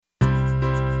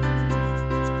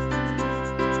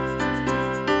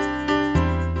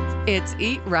It's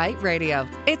Eat Right Radio.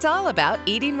 It's all about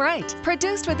eating right.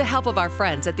 Produced with the help of our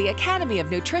friends at the Academy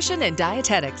of Nutrition and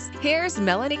Dietetics. Here's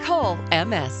Melanie Cole,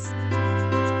 MS.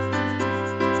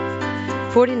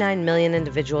 49 million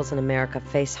individuals in America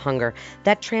face hunger.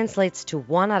 That translates to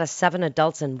 1 out of 7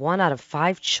 adults and 1 out of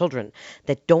 5 children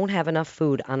that don't have enough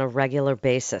food on a regular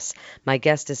basis. My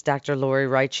guest is Dr. Lori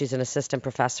Wright. She's an assistant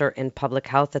professor in public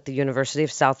health at the University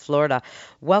of South Florida.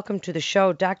 Welcome to the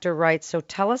show, Dr. Wright. So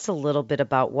tell us a little bit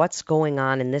about what's going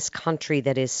on in this country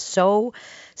that is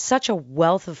such a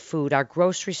wealth of food. Our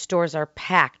grocery stores are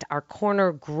packed. Our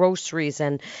corner groceries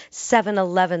and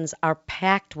 7-Elevens are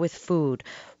packed with food.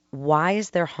 Why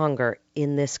is there hunger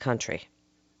in this country?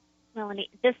 Melanie,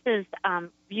 this is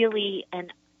really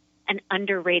an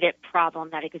underrated problem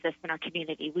that exists in our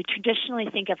community. We traditionally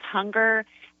think of hunger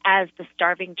as the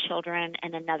starving children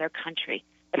in another country,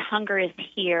 but hunger is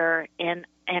here in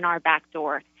our back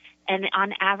door. And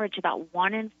on average, about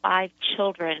 1 in 5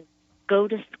 children go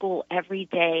to school every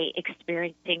day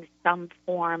experiencing some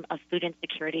form of food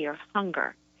insecurity or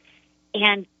hunger.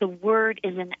 And the word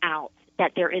isn't out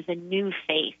that there is a new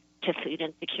face to food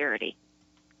insecurity.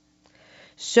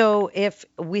 So if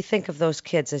we think of those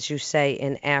kids, as you say,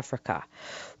 in Africa,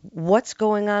 what's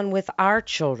going on with our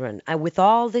children? With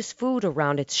all this food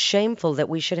around, it's shameful that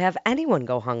we should have anyone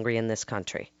go hungry in this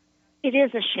country. It is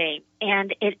a shame,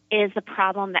 and it is a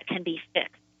problem that can be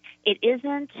fixed. It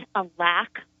isn't a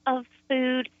lack of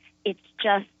food, it's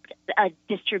just a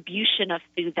distribution of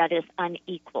food that is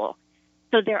unequal.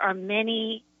 So there are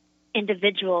many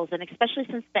individuals, and especially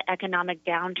since the economic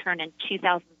downturn in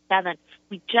 2007,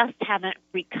 we just haven't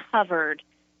recovered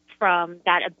from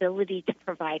that ability to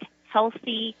provide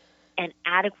healthy and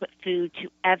adequate food to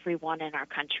everyone in our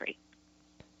country.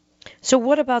 So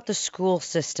what about the school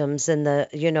systems and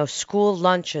the, school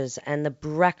lunches and the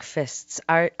breakfasts?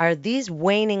 Are these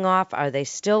waning off? Are they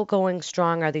still going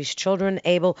strong? Are these children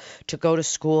able to go to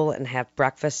school and have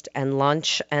breakfast and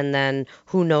lunch, and then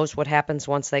who knows what happens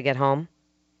once they get home?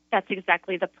 That's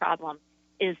exactly the problem,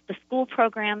 is the school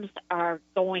programs are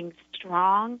going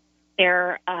strong.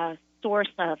 They're a source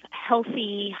of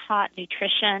healthy, hot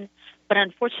nutrition, but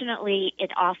unfortunately,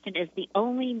 it often is the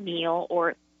only meal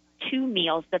or 2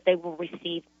 meals that they will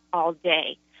receive all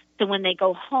day. So when they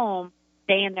go home,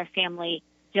 they and their family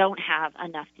don't have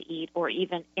enough to eat or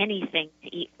even anything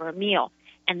to eat for a meal.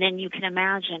 And then you can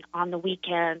imagine on the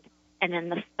weekend and in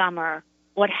the summer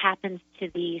what happens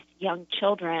to these young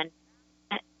children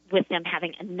with them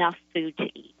having enough food to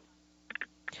eat.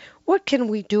 What can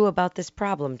we do about this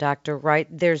problem, Dr. Wright?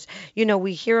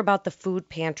 We hear about the food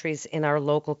pantries in our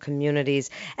local communities,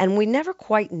 and we never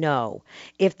quite know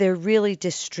if they're really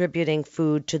distributing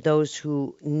food to those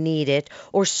who need it,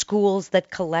 or schools that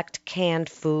collect canned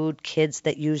food, kids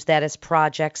that use that as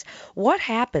projects. What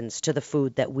happens to the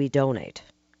food that we donate?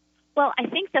 Well, I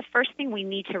think the first thing we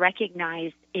need to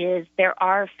recognize is there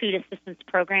are food assistance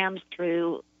programs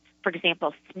through, for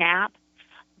example, SNAP.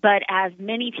 But as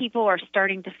many people are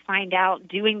starting to find out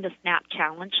doing the SNAP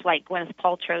challenge, like Gwyneth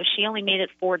Paltrow, she only made it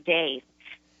 4 days.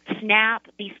 SNAP,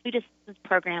 these food assistance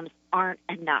programs aren't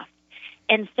enough.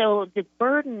 And so the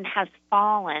burden has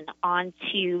fallen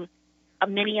onto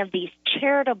many of these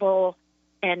charitable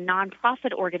and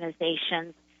nonprofit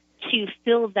organizations to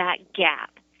fill that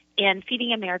gap. And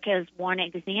Feeding America is one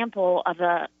example of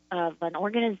an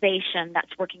organization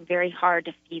that's working very hard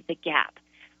to feed the gap.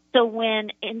 So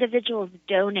when individuals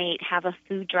donate, have a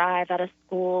food drive at a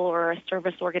school or a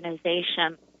service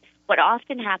organization, what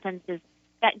often happens is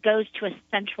that goes to a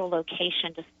central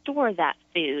location to store that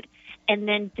food. And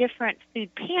then different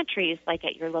food pantries, like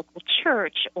at your local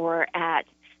church or at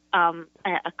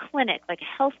a clinic, like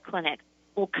a health clinic,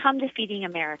 will come to Feeding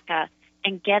America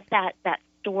and get that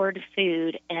stored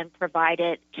food and provide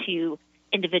it to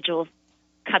individuals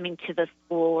coming to the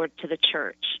school or to the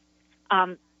church.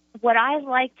 What I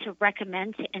like to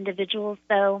recommend to individuals,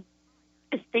 though,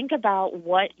 is think about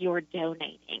what you're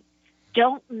donating.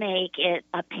 Don't make it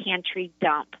a pantry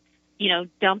dump.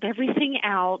 Dump everything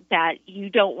out that you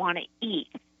don't want to eat.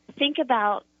 Think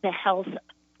about the health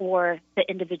for the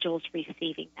individuals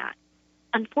receiving that.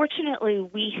 Unfortunately,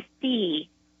 we see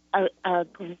a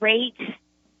great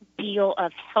deal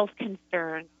of health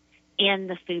concerns in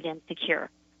the food insecure.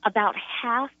 About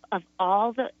half of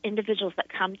all the individuals that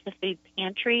come to food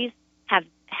pantries have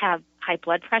high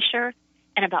blood pressure,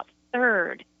 and about a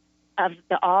third of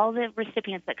all the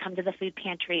recipients that come to the food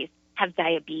pantries have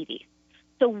diabetes.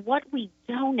 So what we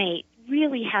donate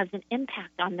really has an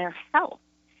impact on their health,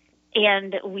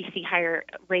 and we see higher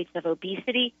rates of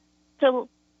obesity. So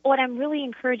what I'm really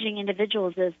encouraging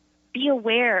individuals is be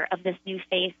aware of this new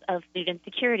face of food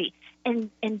insecurity and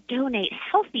donate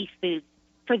healthy foods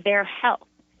for their health.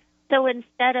 So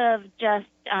instead of just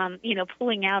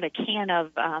pulling out a can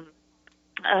of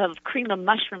cream of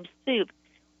mushroom soup,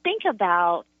 think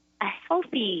about a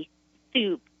healthy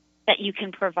soup that you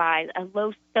can provide, a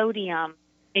low sodium,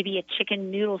 maybe a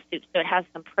chicken noodle soup so it has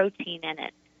some protein in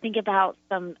it. Think about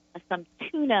some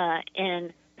tuna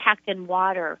packed in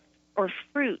water, or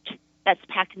fruit that's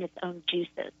packed in its own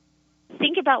juices.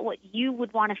 Think about what you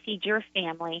would want to feed your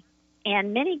family,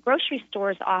 and many grocery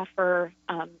stores offer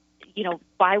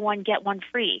buy one, get one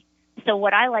free. So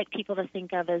what I like people to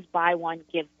think of is buy one,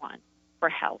 give one for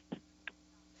health.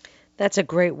 That's a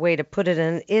great way to put it,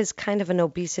 and it is kind of an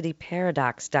obesity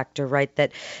paradox, Dr. Wright,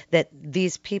 that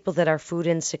these people that are food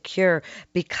insecure,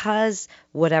 because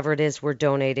whatever it is we're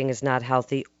donating is not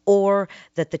healthy, or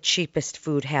that the cheapest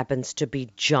food happens to be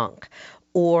junk,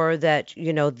 or that,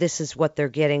 this is what they're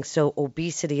getting. So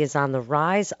obesity is on the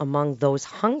rise among those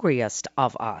hungriest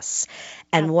of us.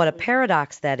 And Absolutely. What a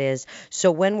paradox that is.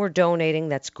 So when we're donating,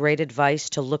 that's great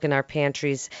advice to look in our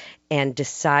pantries and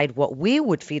decide what we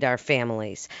would feed our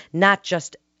families, not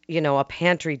just a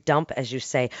pantry dump, as you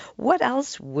say. What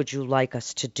else would you like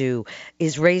us to do?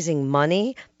 Is raising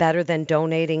money better than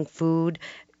donating food,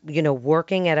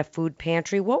 working at a food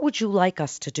pantry? What would you like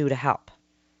us to do to help?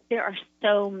 There are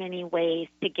so many ways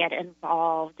to get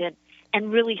involved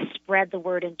and really spread the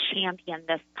word and champion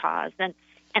this cause. And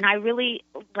I really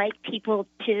like people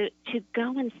to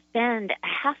go and spend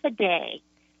half a day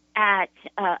at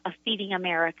a Feeding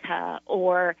America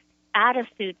or at a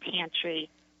food pantry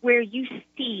where you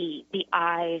see the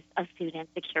eyes of food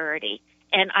insecurity.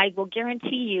 And I will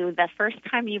guarantee you the first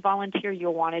time you volunteer,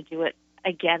 you'll want to do it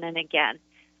again and again.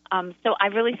 So I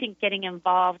really think getting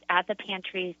involved at the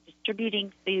pantries,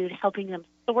 distributing food, helping them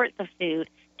sort the food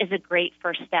is a great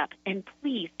first step. And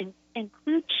please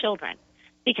include children,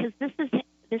 because this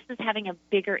is having a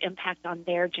bigger impact on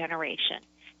their generation.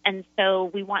 And so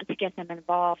we want to get them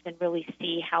involved and really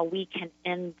see how we can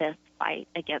end this fight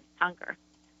against hunger.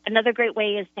 Another great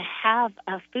way is to have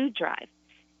a food drive.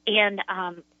 And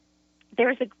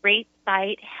there's a great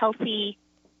site, Healthy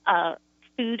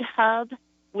Food Hub,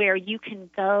 where you can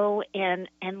go and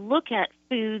look at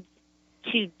foods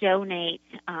to donate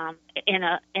in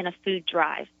a food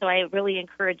drive. So I really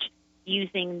encourage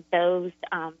using those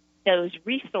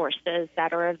resources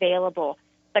that are available.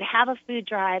 But have a food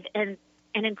drive and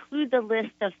include the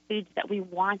list of foods that we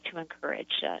want to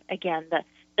encourage. Again,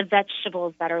 the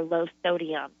vegetables that are low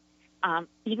sodium,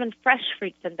 even fresh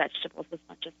fruits and vegetables as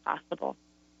much as possible.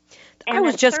 I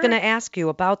was just going to ask you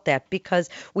about that, because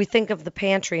we think of the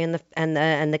pantry and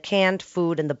the canned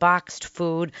food and the boxed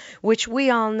food, which we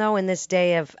all know in this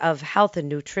day of health and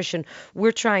nutrition,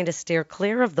 we're trying to steer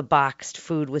clear of the boxed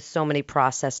food with so many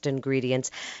processed ingredients.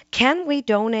 Can we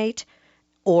donate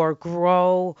or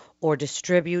grow or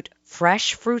distribute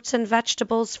fresh fruits and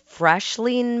vegetables, fresh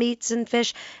lean meats and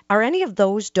fish? Are any of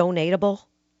those donatable?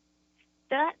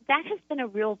 That has been a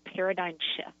real paradigm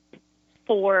shift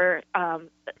for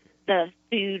the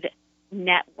food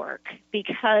network,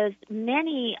 because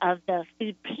many of the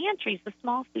food pantries, the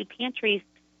small food pantries,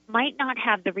 might not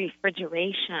have the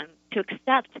refrigeration to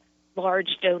accept large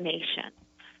donations.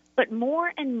 But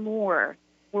more and more,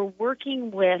 we're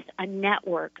working with a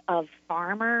network of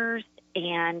farmers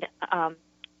and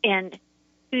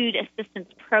food assistance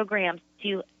programs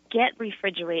to get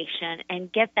refrigeration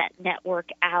and get that network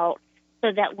out,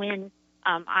 so that when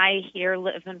I here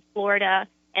live in Florida,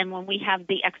 and when we have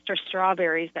the extra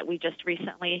strawberries that we just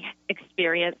recently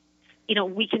experienced,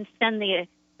 we can send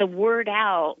the word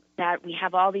out that we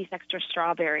have all these extra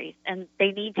strawberries, and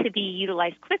they need to be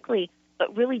utilized quickly,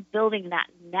 but really building that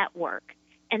network.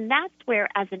 And that's where,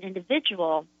 as an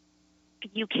individual,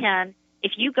 you can,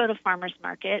 if you go to farmers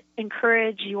market,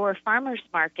 encourage your farmers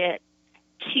market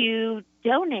to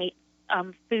donate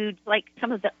foods like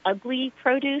some of the ugly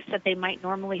produce that they might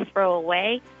normally throw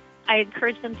away. I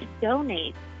encourage them to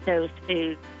donate those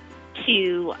foods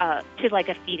to like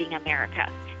a Feeding America.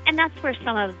 And that's where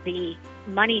some of the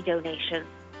money donations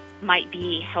might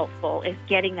be helpful, is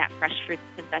getting that fresh fruits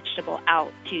and vegetable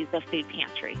out to the food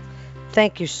pantry.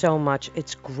 Thank you so much.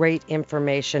 It's great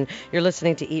information. You're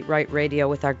listening to Eat Right Radio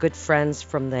with our good friends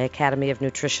from the Academy of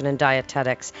Nutrition and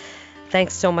Dietetics.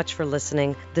 Thanks so much for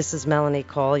listening. This is Melanie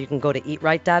Cole. You can go to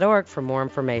eatright.org for more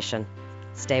information.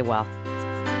 Stay well.